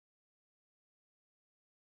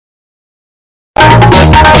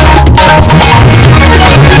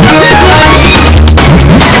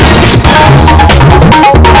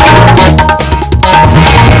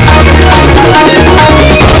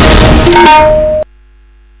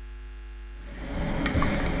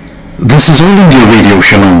This is All India Radio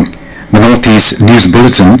Shillong, the Northeast News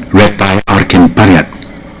Bulletin read by Arkin Paryat.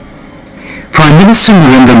 Prime Minister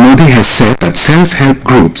Narendra Modi has said that self-help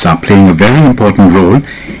groups are playing a very important role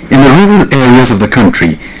in the rural areas of the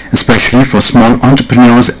country, especially for small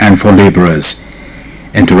entrepreneurs and for labourers.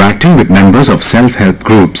 Interacting with members of self-help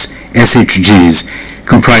groups, SHGs,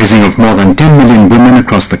 comprising of more than 10 million women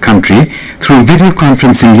across the country through video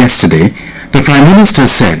conferencing yesterday, the Prime Minister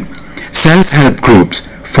said self-help groups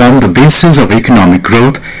form the basis of economic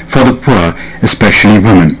growth for the poor, especially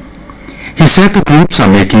women. He said the groups are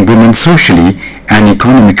making women socially and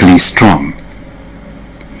economically strong.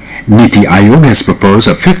 Niti Aayog has proposed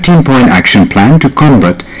a 15-point action plan to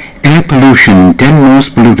combat air pollution in 10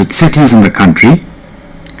 most polluted cities in the country,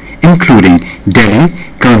 including Delhi,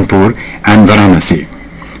 Kanpur and Varanasi.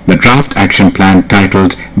 The draft action plan,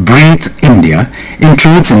 titled Breathe India,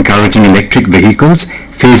 includes encouraging electric vehicles,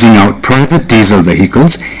 phasing out private diesel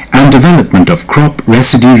vehicles and development of crop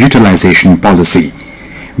residue utilization policy.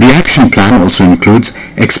 The action plan also includes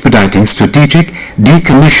expediting strategic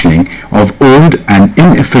decommissioning of old and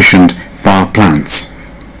inefficient power plants.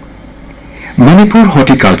 Manipur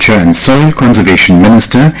Horticulture and Soil Conservation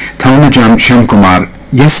Minister Thaunajam Shyamkumar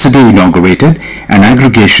yesterday inaugurated an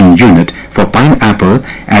aggregation unit for pineapple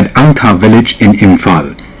at Antha village in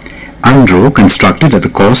Imphal. Andro, constructed at the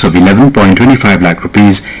cost of 11.25 lakh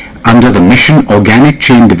rupees under the Mission Organic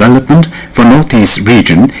Chain Development for Northeast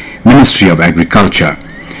Region, Ministry of Agriculture.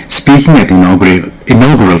 Speaking at the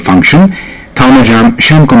inaugural function, Thaunajam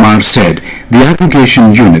Shyamkumar said the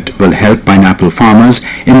aggregation unit will help pineapple farmers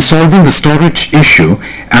in solving the storage issue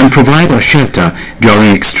and provide a shelter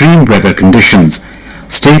during extreme weather conditions,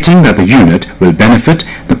 stating that the unit will benefit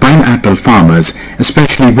the pineapple farmers,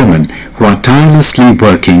 especially women who are tirelessly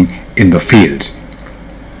working in the field.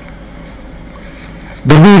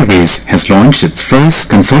 The Railways has launched its first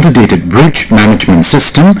consolidated bridge management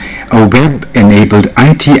system, a web-enabled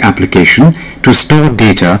IT application to store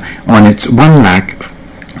data on its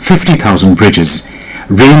 1,50,000 bridges.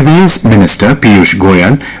 Railways Minister Piyush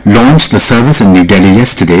Goyal launched the service in New Delhi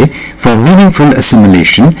yesterday for meaningful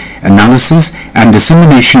assimilation, analysis and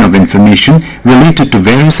dissemination of information related to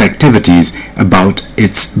various activities about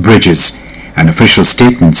its bridges. An official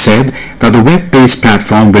statement said that the web-based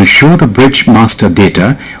platform will show the bridge master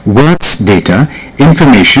data, works data,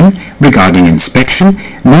 information regarding inspection,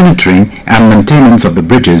 monitoring and maintenance of the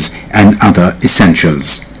bridges and other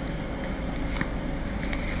essentials.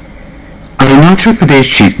 Arunachal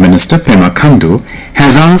Pradesh Chief Minister Pema Khandu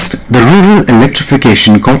has asked the Rural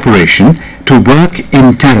Electrification Corporation to work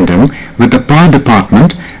in tandem with the Power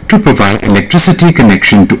Department to provide electricity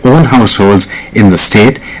connection to all households in the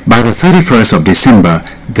state by the 31st of December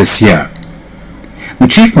this year. The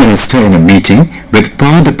Chief Minister, in a meeting with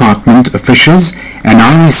Power Department officials and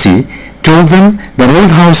REC, told them that all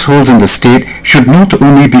households in the state should not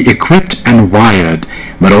only be equipped and wired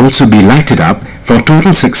but also be lighted up for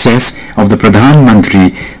total success of the Pradhan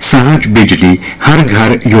Mantri Sahaj Bijli Har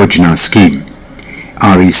Ghar Yojana scheme.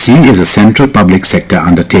 REC is a central public sector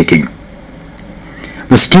undertaking.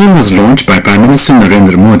 The scheme was launched by Prime Minister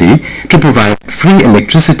Narendra Modi to provide free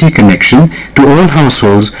electricity connection to all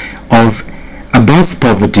households of above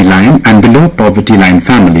poverty line and below poverty line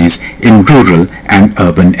families in rural and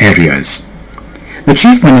urban areas. The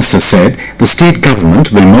Chief Minister said the state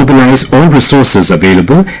government will mobilize all resources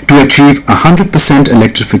available to achieve 100%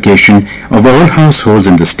 electrification of all households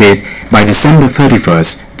in the state by December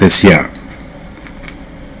 31st this year.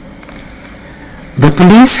 The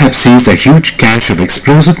police have seized a huge cache of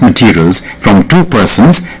explosive materials from 2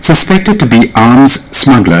 persons suspected to be arms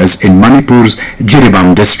smugglers in Manipur's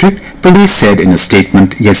Jiribam district, police said in a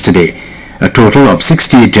statement yesterday. A total of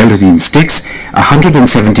 68 gelatin sticks,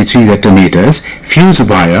 173 detonators, fuse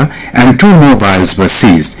wire and 2 mobiles were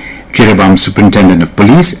seized, Jiribam Superintendent of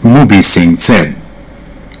Police Mubi Singh said.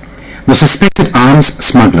 The suspected arms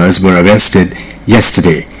smugglers were arrested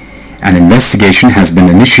yesterday. An investigation has been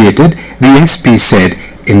initiated, the SP said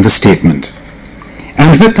in the statement.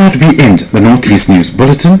 And with that we end the Northeast News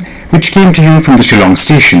Bulletin, which came to you from the Shillong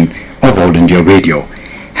station of All India Radio.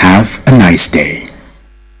 Have a nice day.